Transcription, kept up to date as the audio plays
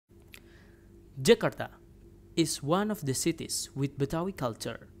Jakarta is one of the cities with Betawi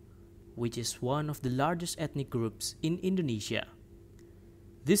culture, which is one of the largest ethnic groups in Indonesia.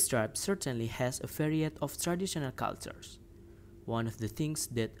 This tribe certainly has a variety of traditional cultures. One of the things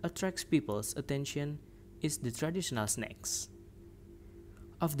that attracts people's attention is the traditional snacks.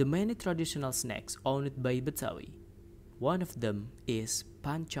 Of the many traditional snacks owned by Betawi, one of them is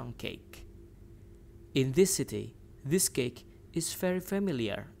Pancong cake. In this city, this cake is very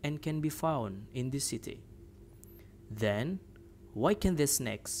familiar and can be found in this city. Then, why can these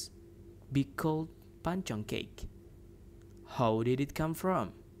snacks be called Pancong cake? How did it come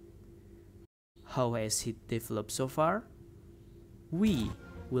from? How has it developed so far? We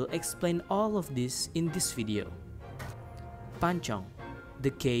will explain all of this in this video. Pancong,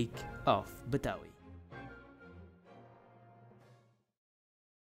 the cake of Betawi.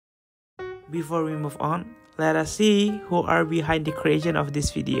 Before we move on, let us see who are behind the creation of this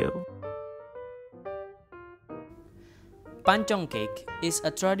video. Pancong cake is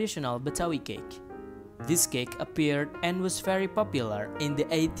a traditional Betawi cake. This cake appeared and was very popular in the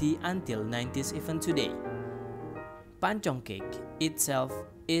 80s until 90s even today. Pancong cake itself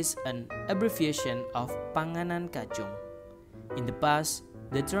is an abbreviation of Panganan Kacung. In the past,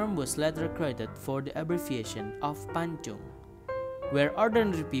 the term was later created for the abbreviation of Pancong, where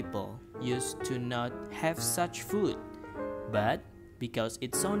ordinary people used to not have such food, but because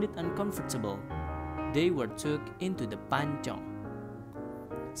it sounded uncomfortable, they were took into the Pancong.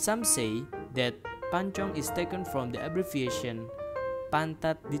 Some say that Pancong is taken from the abbreviation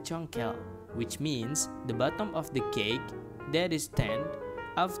Pantat Dicongkel, which means the bottom of the cake that is tanned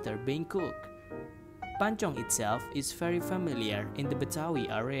after being cooked. Pancong itself is very familiar in the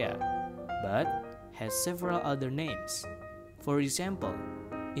Betawi area, but has several other names. For example,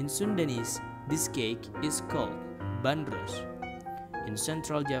 in Sundanese, this cake is called bandros. In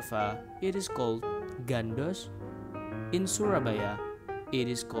Central Java, it is called gandos. In Surabaya, it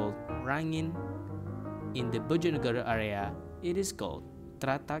is called rangin. In the Bojonegoro area, it is called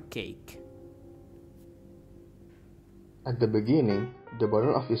trata cake. At the beginning, the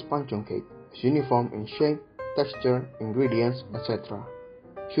batter of this pancong cake is uniform in shape, texture, ingredients, etc.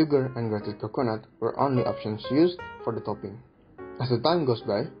 Sugar and grated coconut were only options used for the topping. As the time goes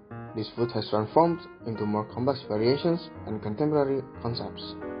by, this food has transformed into more complex variations and contemporary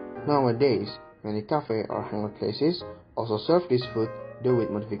concepts. Nowadays, many cafe or hangout places also serve this food, though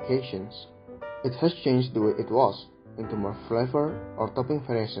with modifications. It has changed the way it was into more flavor or topping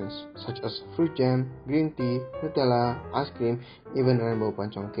variations such as fruit jam, green tea, Nutella, ice cream, even rainbow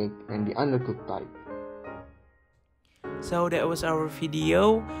pancong cake and the undercooked type. So that was our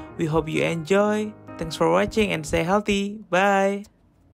video. We hope you enjoy. Thanks for watching and stay healthy. Bye!